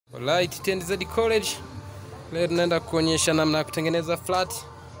Light Tengeneza College. Leo tunaenda kuonyesha namna ya kutengeneza flat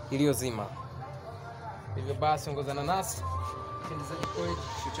iliyozima. Hivyo basi ongozana nasi Tengeneza College,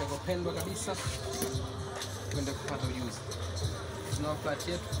 chuo chako pendwa kabisa, kwenda kupata ujuzi. Tuna flat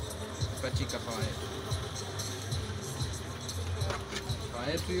yetu, tupachika power yetu. Power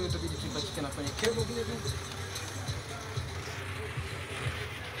yetu hiyo itabidi tupachike na kwenye cable vile vile.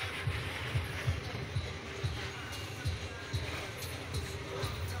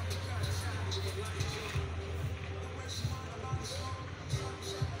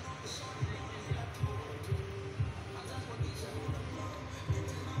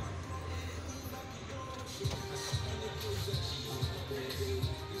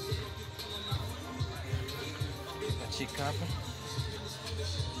 Chika hapa.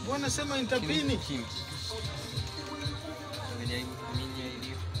 Bwana sema nitapini. Angalia minya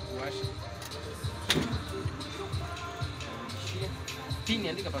ili kuwasha. Pini,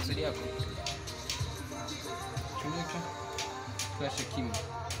 andika password yako. Chumuka. Flash kimi.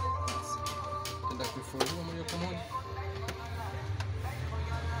 Tenda kufungua moja kwa moja.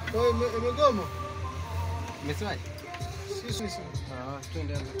 Wewe umegoma? Umesemaje? Sisi.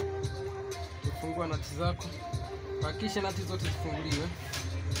 Twende anza. Kufungua nati zako. Hakikisha nati zote zifunguliwe.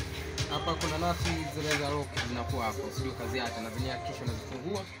 Hapa kuna nati zile za lock zinakuwa hapo, sio kazi yake, na zenyewe hakikisha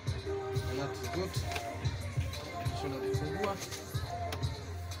unazifungua. Nati zote hakikisha unazifungua.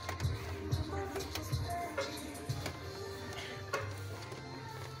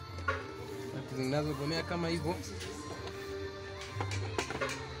 Nati zinazogomea kama hivyo,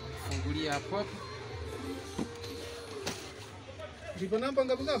 fungulia hapo hapo. Ndipo namba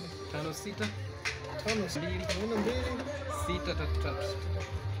ngapi? 56 2 6 3 3.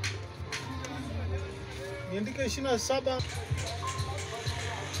 Niandike 27.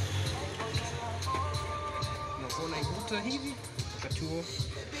 Unaona ivuta hivi, wakati huo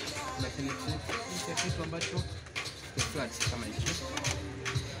na penetrate kitu ambacho ni flat kama hicho.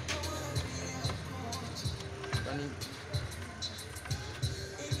 Yaani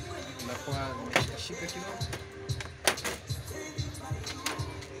unakuwa umeshika kidogo.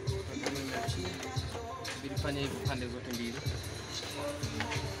 Fanya hivyo pande zote mbili.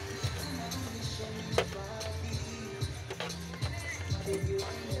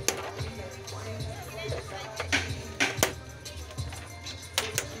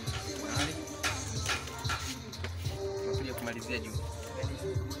 Tunakuja kumalizia juu.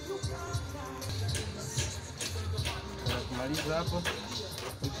 Kumaliza hapo,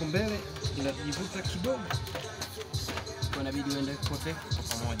 huku mbele inajivuta kidogo, kwa inabidi uende kote kwa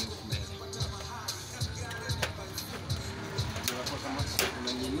pamoja huku mbele.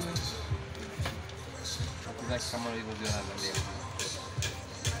 Kama ulivyoziona mbele.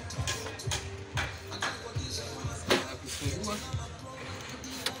 Kufungua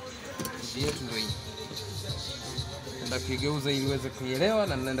yetu ndio hii. Naenda kuigeuza ili uweze kuielewa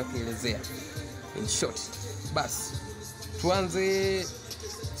na ninaenda kuelezea in short. Basi tuanze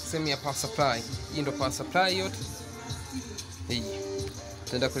sehemu ya power supply. Hii ndio power supply yote. Hii.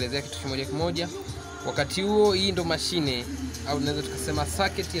 Tutaenda kuelezea kitu kimoja kimoja. Wakati huo hii ndio mashine au tunaweza tukasema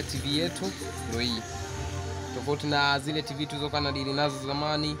circuit ya TV yetu ndio hii. Tofauti na zile TV tulizokuwa na dili nazo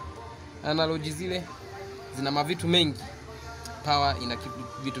zamani, analog zile zina mavitu mengi, power ina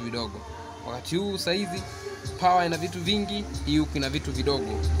vitu vidogo. Wakati huu saizi power ina vitu vingi, hii huku ina vitu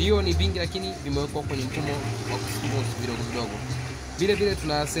vidogo. Hiyo ni vingi lakini vimewekwa kwenye mfumo wa kusmooth vidogo vidogo. Vile vile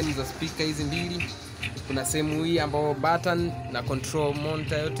tuna sehemu za speaker hizi mbili. Kuna sehemu hii ambao button na control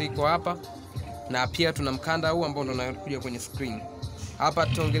monitor yote iko hapa. Na pia tuna mkanda huu ambao ndo unakuja kwenye screen. Hapa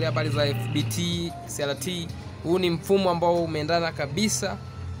tutaongelea habari za FBT, CRT. Huu ni mfumo ambao umeendana kabisa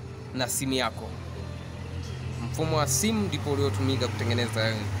na simu yako. Mfumo wa simu ndipo uliotumika kutengeneza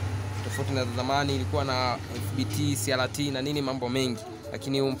wewe. Tofauti na zamani ilikuwa na FBT, CRT na nini mambo mengi.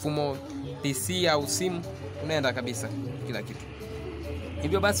 Lakini huu mfumo PC au simu unaenda kabisa kila kitu.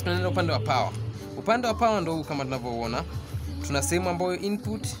 Hivyo basi tunaenda upande wa power. Upande wa power ndio kama tunavyoona. Tuna sehemu ambayo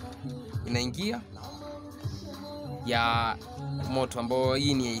input inaingia ya moto ambayo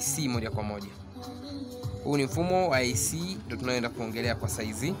hii ni AC moja kwa moja. Huu ni mfumo wa AC ndio tunaenda kuongelea kwa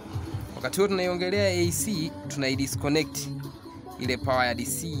saizi. Wakati huo tunaiongelea AC, tunaidisconnect ile power ya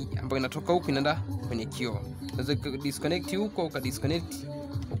DC ambayo inatoka huku inaenda kwenye kioo. Unaweza disconnect huko ukadisconnect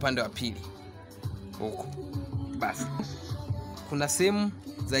upande wa pili huko. Basi kuna sehemu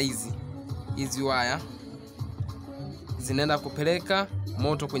za hizi waya zinaenda kupeleka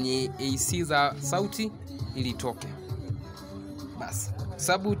moto kwenye AC za sauti ili itoke. Basi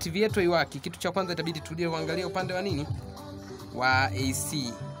sababu TV yetu haiwaki, kitu cha kwanza itabidi turudie kuangalia upande wa nini wa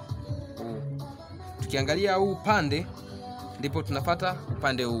AC. Tukiangalia huu upande ndipo tunapata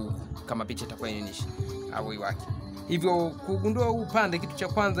upande huu kama picha itakuwa inaonyesha away wake. Hivyo kugundua huu upande, kitu cha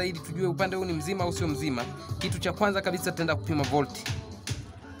kwanza ili tujue upande huu ni mzima au sio mzima, kitu cha kwanza kabisa tutaenda kupima volt.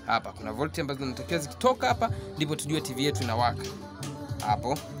 Hapa kuna volt ambazo zinatakiwa zikitoka hapa ndipo tujue TV yetu inawaka.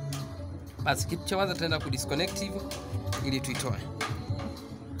 Hapo. Basi kitu cha kwanza tutaenda kudisconnect hivi ili tuitoe.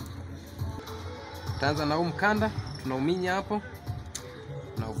 Tutaanza na huu mkanda, tunauminya hapo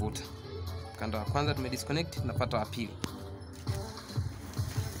na uvuta. Mkanda wa kwanza tumedisconnect, tunapata wa pili.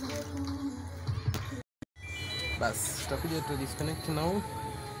 Basi tutakuja tu disconnect na huu.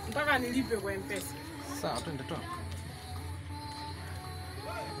 Mpaka nilipe kwa M-Pesa. Sawa, twende toa.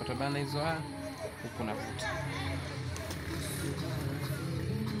 Utabana hizo haya huko navuta.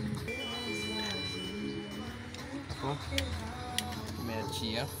 Hapo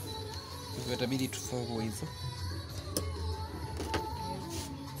umeachia. Hivyo itabidi tufungue hizi.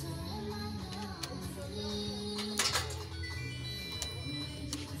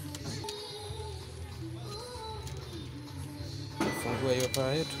 Fungua hiyo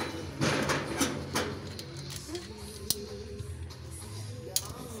paa yetu.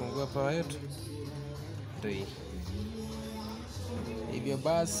 Fungua paa yetu. Ndio. Hivyo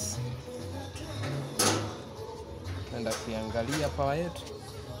basi naenda kuangalia paa yetu.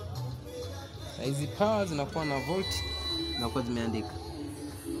 Na hizi paa zinakuwa na volt, zinakuwa zimeandika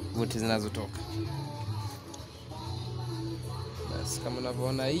volt zinazotoka. Basi kama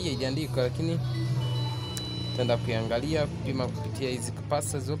unavyoona hii haijaandikwa, lakini tutaenda kuangalia kupima kupitia hizi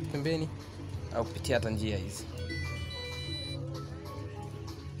capacitors zote pembeni au kupitia hata njia hizi.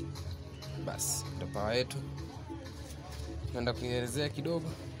 Basi ndio power yetu. Tunaenda kuielezea kidogo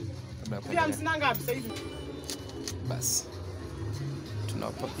kabla ya kuendelea. Pia msina ngapi sasa hivi? Basi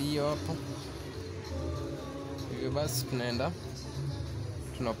tunawapa hiyo hapo. Hivyo basi tunaenda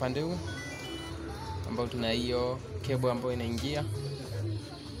tuna upande huu ambao tuna hiyo cable ambayo inaingia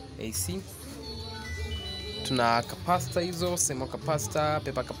AC. Tuna capacitor hizo, semo capacitor,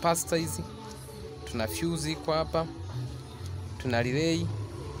 paper capacitor hizi. Tuna fuse kwa hapa. Tuna relay.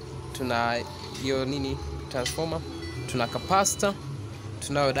 Tuna hiyo nini transformer. Tuna capacitor.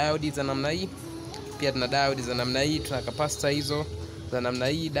 Tuna diode za namna hii. Pia tuna diode za namna hii, tuna capacitor hizo za namna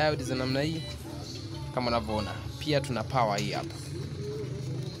hii, diode za namna hii kama unavyoona. Pia tuna power hii hapa.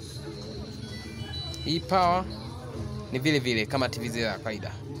 Hii power ni vile vile kama TV za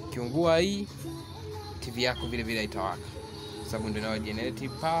kawaida. Kiungua hii TV yako vile vile itawaka. Sababu ndio inayo generate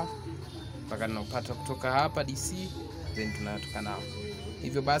power mpaka tunapata kutoka hapa DC, then tunatoka nao.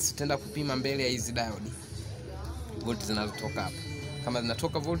 Hivyo basi tutaenda kupima mbele ya hizi diode volt zinazotoka hapa, kama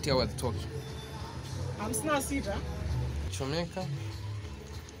zinatoka volt au hazitoki. 56. Chomeka.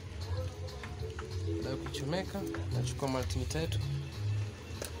 Baada ya kuchomeka, nachukua multimeter yetu.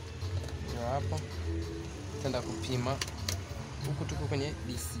 Ndio hapa. Tutaenda kupima. Huku tuko kwenye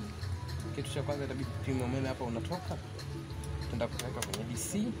DC. Kitu cha kwanza itabidi kupima umeme hapa unatoka. Tutaenda kuweka kwenye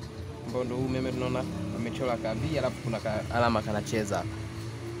DC, ambao ndio umeme tunaona umechora kavi, alafu kuna alama kanacheza hapa.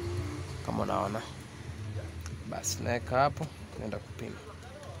 Kama unaona. Basi naweka hapo, naenda kupima.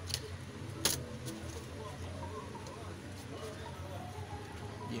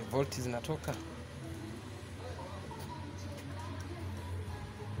 Je, volti zinatoka?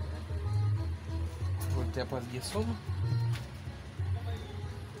 Volti hapo hazijasoma.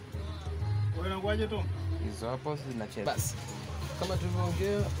 Unakuaje tu? Hizo hapo zinacheza. Basi kama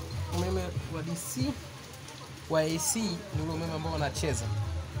tulivyoongea, umeme wa DC wa AC ni ule umeme ambao unacheza.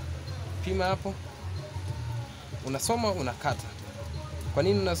 Pima hapo. Unasoma unakata. Kwa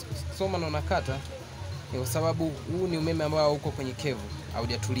nini unasoma na unakata? Ni kwa sababu huu ni umeme ambao uko kwenye kevu,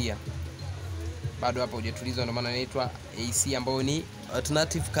 haujatulia. Bado hapa hujatulizwa, ndio maana inaitwa AC ambao ni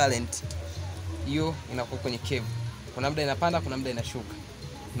alternative current. Hiyo inakuwa kwenye kevu. Kuna muda inapanda, kuna muda inashuka.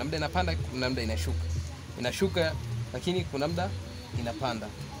 Kuna muda inapanda, kuna muda inashuka. Inashuka lakini kuna muda inapanda.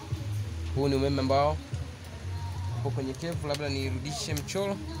 Huu ni umeme ambao uko kwenye kevu. Labda nirudishe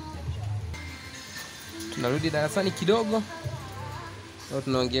mchoro. Tunarudi darasani kidogo. Leo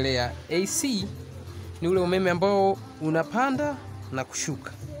tunaongelea AC ni ule umeme ambao unapanda na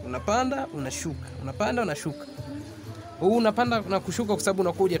kushuka. Unapanda, unashuka. Unapanda, unashuka. Huu unapanda na kushuka kwa sababu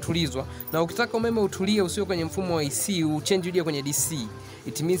unakuwa hujatulizwa. Na ukitaka umeme utulie usio kwenye mfumo wa AC, uchange uje kwenye DC,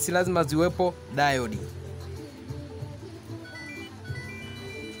 it means lazima ziwepo diode.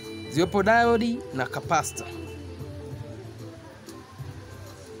 Ziwepo diode na capacitor.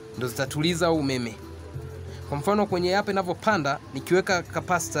 Ndio zitatuliza umeme. Kwa mfano kwenye hapa inavyopanda, nikiweka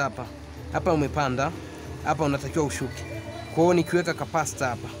capacitor hapa. Hapa umepanda, hapa unatakiwa ushuke. Kwa hiyo nikiweka capacitor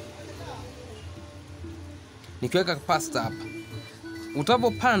hapa. Nikiweka capacitor hapa.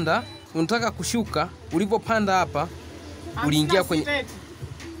 Utapopanda, unataka kushuka, ulipopanda hapa, uliingia kwenye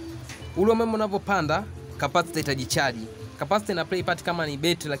ule umeme unapopanda, capacitor itajichaji. Capacitor ina play part kama ni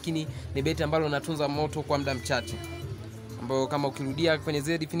betri, lakini ni betri ambalo linatunza moto kwa muda mchache, ambao kama ukirudia kwenye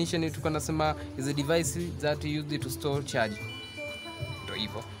zile definition tulikuwa tunasema is a device that used to store charge. Ndio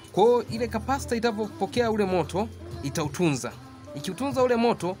hivyo. Kwa hiyo ile capacitor itapopokea ule moto itautunza. Ikiutunza ule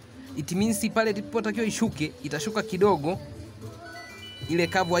moto, it means pale ilipotakiwa ishuke itashuka kidogo, ile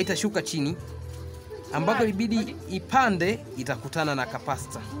kavu haitashuka chini, ambapo ibidi ipande itakutana na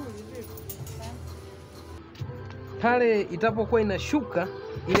capacitor. Pale itapokuwa inashuka,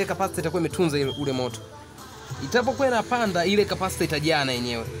 ile capacitor itakuwa imetunza ule moto. Itapokuwa inapanda, ile capacitor itajaa na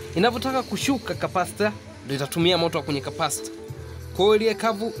yenyewe. Inapotaka kushuka capacitor ndio itatumia moto kwenye capacitor. Kwa hiyo ile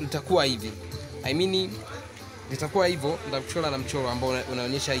kavu itakuwa hivi. I mean itakuwa hivyo, nitakuchora na mchoro ambao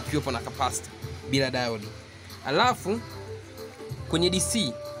unaonyesha ikiwepo na capacitor bila diode. Alafu kwenye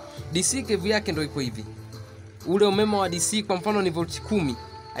DC kevu yake ndio iko hivi. Ule umeme wa DC kwa mfano ni volt 10,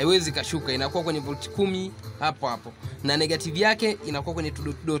 haiwezi kashuka, inakuwa kwenye volt 10 hapo hapo. Na negative yake inakuwa kwenye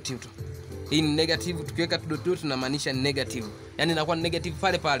dot. Hii ni negative, tukiweka dot tunamaanisha negative. Yaani inakuwa negative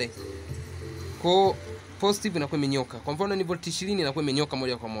pale pale. Kwa positive inakuwa imenyoka. Kwa mfano ni volt 20 inakuwa imenyoka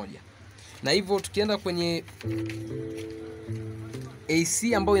moja kwa moja. Na hivyo tukienda kwenye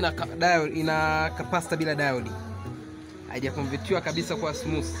AC ambayo ina capacitor bila diode, haijakonvertiwa kabisa kwa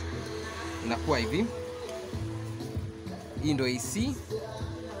smooth, inakuwa hivi. Hii ndio AC.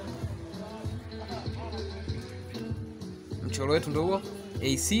 Mchoro wetu ndio huo.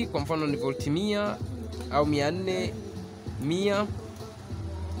 AC kwa mfano ni volt 100 au 400, 100,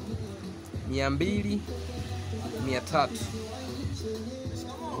 200, 300,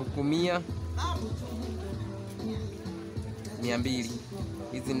 huku 100, 200.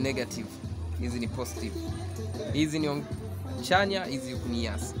 Hizi ni negative, hizi ni positive. Hizi ni chanya, hizi ni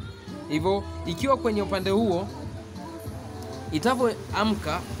hasi. Hivyo ikiwa kwenye upande huo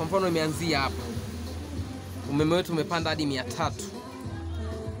itavyoamka, kwa mfano imeanzia hapa, umeme wetu umepanda hadi 300.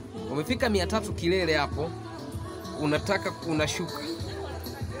 Umefika 300 kilele hapo, unataka unashuka.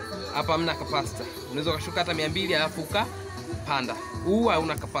 Hapa hamna capacitor. Unaweza kushuka hata 200 alafu ukapanda. Huu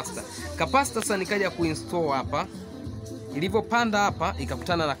hauna capacitor. Capacitor sasa nikaja kuinstall hapa. Ilivyopanda hapa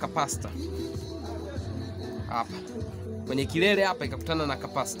ikakutana na capacitor. Hapa. Kwenye kilele hapa ikakutana na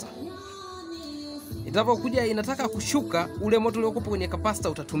capacitor. Itakapokuja inataka kushuka, ule moto uliokuwa kwenye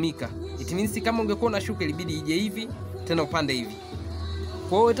capacitor utatumika. It means kama ungekuwa unashuka ilibidi ije hivi, tena upande hivi.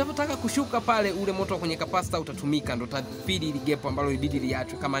 Kwa hiyo itapotaka kushuka pale, ule moto kwenye capacitor utatumika, ndio utafidi ile gap ambalo ilibidi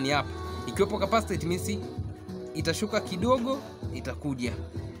liachwe kama ni hapa. Ikiwepo capacitor it means itashuka kidogo, itakuja.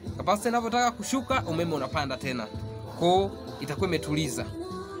 Capacitor inapotaka kushuka, umeme unapanda tena. Kwa hiyo itakuwa imetuliza.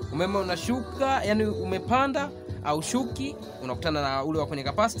 Umeme unashuka, yani umepanda au shuki, unakutana na ule wa kwenye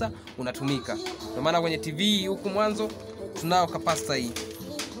capacitor unatumika. Ndio maana kwenye TV huku mwanzo tunao capacitor hii.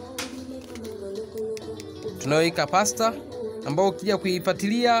 Tunao hii capacitor ambao ukija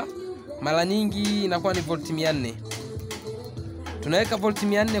kuifuatilia mara nyingi inakuwa ni volt 400. Tunaweka volt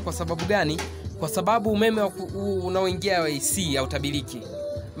 400 kwa sababu gani? Kwa sababu umeme unaoingia wa AC hautabiriki.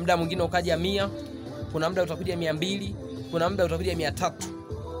 Muda mwingine ukaja 100, kuna muda utakuja 200, kuna muda utakuja 300.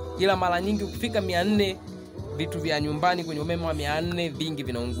 Ila mara nyingi ukifika 400, vitu vya nyumbani kwenye umeme wa 400 vingi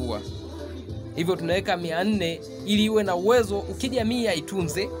vinaungua. Hivyo tunaweka 400 ili iwe na uwezo, ukija 100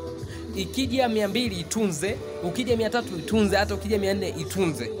 itunze, ikija 200 itunze, ukija 300 itunze, hata ukija 400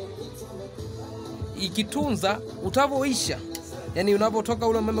 itunze. Ikitunza utavoisha, yani unapotoka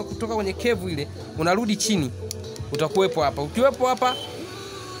ule umeme kutoka kwenye kevu ile unarudi chini, utakuwepo hapa. Ukiwepo hapa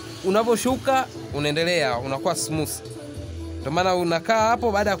unaposhuka unaendelea, unakuwa smooth. Ndio maana unakaa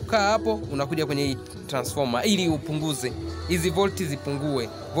hapo, baada ya kukaa hapo unakuja kwenye hii transformer ili upunguze hizi volti, zipungue.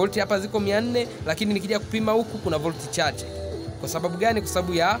 Volti hapa ziko 400, lakini nikija kupima huku kuna volti chache. Kwa sababu gani? Kwa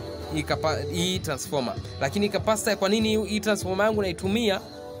sababu ya hii transformer. Lakini capacitor, kwa nini hii transformer yangu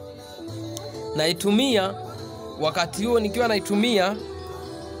naitumia wakati huo nikiwa naitumia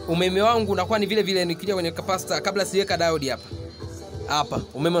umeme wangu unakuwa ni vile vile nikija kwenye capacitor kabla siweka diode hapa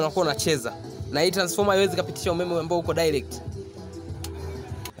umeme unakuwa unacheza. Na hii transformer haiwezi kupitisha umeme ambao uko direct.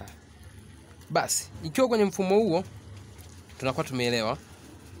 Basi, ikiwa kwenye mfumo huo tunakuwa tumeelewa.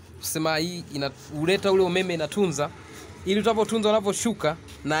 Kusema hii inaleta ule umeme inatunza, ili utapotunza unaposhuka,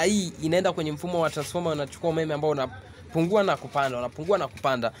 na hii inaenda kwenye mfumo wa transformer, unachukua umeme ambao unapungua na kupanda, unapungua na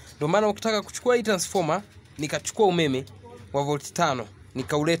kupanda. Ndio maana ukitaka kuchukua hii transformer, nikachukua umeme wa volt 5,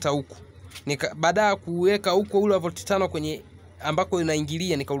 nikauleta huku. Baada ya kuweka huko ule wa volt 5 kwenye ambako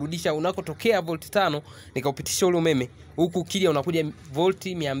inaingilia, nikaurudisha unakotokea volt 5, nikaupitisha ule umeme. Huku ukija unakuja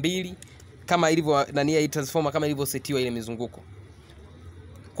volti 200 kama ilivyo ndani ya hii transformer, kama ilivyo setiwa ile mizunguko.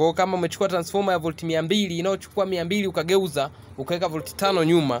 Kwa hiyo kama umechukua transformer ya volt 200 inayochukua 200 ukageuza ukaweka volt 5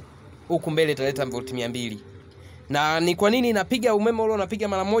 nyuma, huku mbele italeta volt 200. Na ni kwa nini inapiga umeme ule unapiga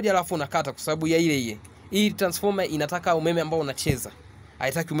mara moja alafu unakata? Kwa sababu ya ile. Hii transformer inataka umeme ambao unacheza.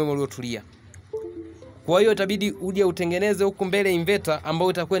 Haitaki umeme uliotulia. Kwa hiyo itabidi uje utengeneze huku mbele inverter ambao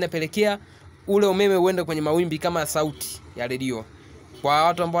itakuwa inapelekea ule umeme uende kwenye mawimbi kama sauti ya redio. Kwa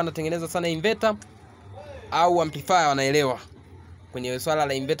watu ambao wanatengeneza sana inverter au amplifier wanaelewa kwenye swala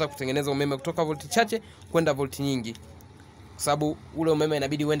la inverter kutengeneza umeme kutoka volti chache kwenda volti nyingi. Kwa sababu ule umeme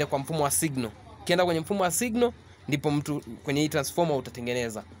inabidi uende kwa mfumo wa signal. Ukienda kwenye mfumo wa signal ndipo mtu kwenye hii transformer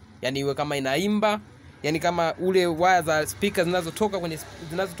utatengeneza. Yaani iwe kama inaimba, yani kama ule waya za speaker zinazotoka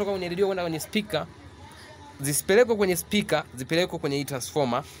kwenye redio kwenda kwenye speaker, zisipelekwe kwenye speaker, zipelekwe kwenye hii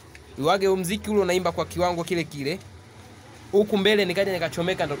transformer. Iwage muziki ule unaimba kwa kiwango kile kile. Huku mbele nikaja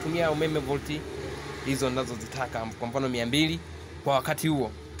nikachomeka ndo tumia umeme volti hizo ninazozitaka, kwa mfano 200 kwa wakati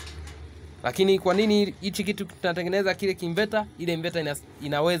huo. Lakini kwa nini hichi kitu tunatengeneza kile inverter? Ile inverter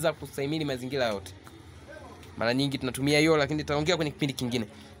inaweza kustahimili mazingira yote. Mara nyingi tunatumia hiyo, lakini tutaongea kwenye kipindi kingine.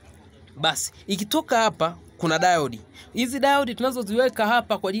 Basi, ikitoka hapa kuna diode. Hizi diode tunazoziweka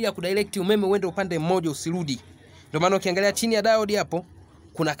hapa kwa ajili ya kudirect umeme uende upande mmoja usirudi. Ndio maana ukiangalia chini ya diode hapo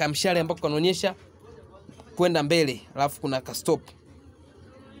kuna kamshale ambako kanaonyesha kwenda mbele, alafu kuna ka stop.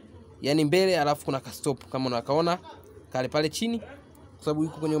 Yaani mbele alafu kuna ka stop kama unakaona kale pale chini, kwa sababu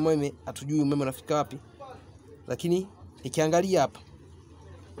yuko kwenye umeme hatujui umeme unafika wapi. Lakini nikiangalia hapa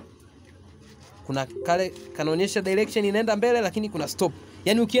kuna kale kanaonyesha direction inaenda mbele, lakini kuna stop.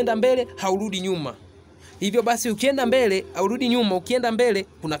 Yaani ukienda mbele haurudi nyuma. Hivyo basi ukienda mbele haurudi nyuma, ukienda mbele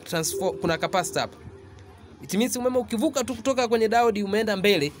kuna capacitor hapa. It means umeme ukivuka tu kutoka kwenye diode umeenda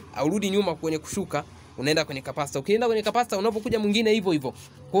mbele, haurudi nyuma kwenye kushuka, unaenda kwenye capacitor. Ukienda kwenye capacitor unapokuja mwingine hivyo hivyo.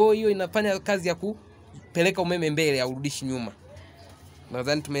 Kwa hiyo inafanya kazi ya kupeleka umeme mbele, haurudishi nyuma.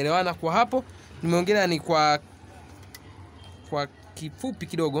 Nadhani tumeelewana kwa hapo. Nimeongelea ni kwa kifupi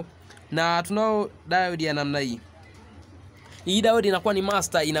kidogo. Na tunao diode ya namna hii. Hii diode inakuwa ni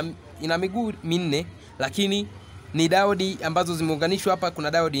master, ina miguu 4, lakini ni diode ambazo zimeunganishwa hapa.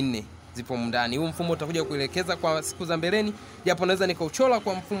 Kuna diode 4 zipo ndani. Huu mfumo utakuja kuelekeza kwa siku za mbeleni, japo naweza nikauchola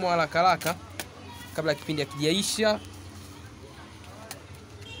kwa mfumo wa haraka kabla kipindi hakijaisha.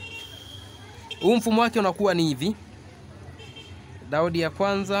 Huu mfumo wake unakuwa ni hivi. Diode ya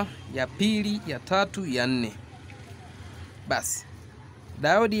kwanza, ya pili, ya tatu, ya 4. Basi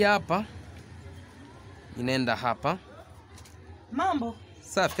diode hapa inaenda hapa. Mambo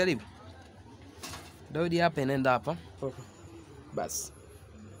safi, karibu. Diode hapa inaenda hapa. Basi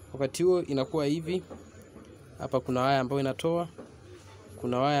wakati huo inakuwa hivi. Hapa kuna waya ambayo inatoa,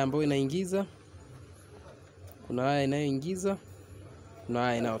 kuna waya ambayo inaingiza, kuna waya inayoingiza, kuna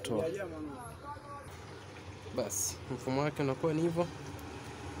waya inayotoa. Basi mfumo wake unakuwa ni hivyo.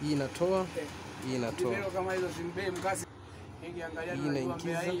 Hii inatoa, hii inatoa, hii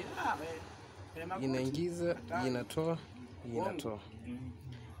inaingiza, hii inaingiza, hii inatoa, hii inatoa.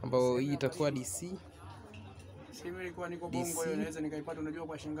 Ambao hii itakuwa DC. Sema ilikuwa niko bongo hiyo, naweza nikaipata unajua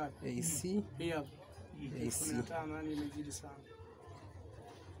kwa shilingi ngapi? AC. Hii hapa. AC. 15 yani imezidi sana.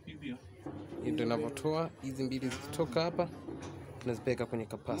 Hii ndio inapotoa. Hizi mbili zikitoka hapa tunazipeleka kwenye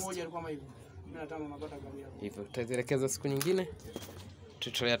capacitor. Moja ilikuwa kama hivyo. 15 unapata gari hapo. Hivyo tutazielekeza siku nyingine.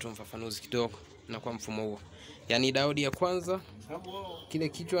 Tutolea tu mfafanuzi kidogo na kwa mfumo huo. Yaani diode ya kwanza kile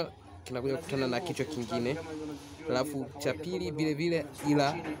kichwa kinakuja kukutana na kichwa kingine. Alafu cha pili vile vile,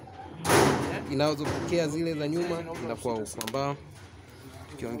 ila inazopokea zile za nyuma inakuwa huko, ambao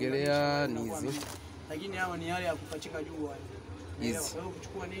tukiongelea ni hizi. Lakini hao ni yale ya kupachika juu wale. Hizi. Wewe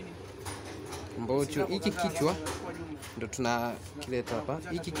kuchukua nini? Mbocho hiki kichwa ndo tunakileta hapa.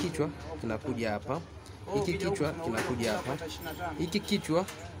 Hiki kichwa kinakuja hapa. Hiki kichwa kinakuja hapa. Hiki kichwa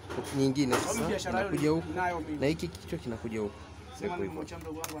nyingine sasa kinakuja huku na hiki kichwa kinakuja huku.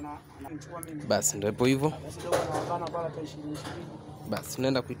 Basi ndio hapo hivyo. Basi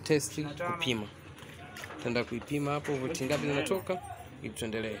tunaenda kuitest, kupima. Tunaenda kuipima hapo volti ngapi zinatoka ili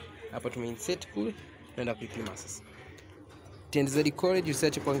tuendelee. Hapa tumeinsert kule, tunaenda kuipima sasa. Tengeneza college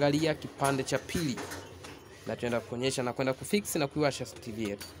usiache kuangalia kipande cha pili. Na tunaenda kuonyesha na kwenda kufix na kuiwasha TV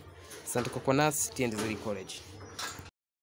yetu. Asante kwa kuwa nasi. Tengeneza college.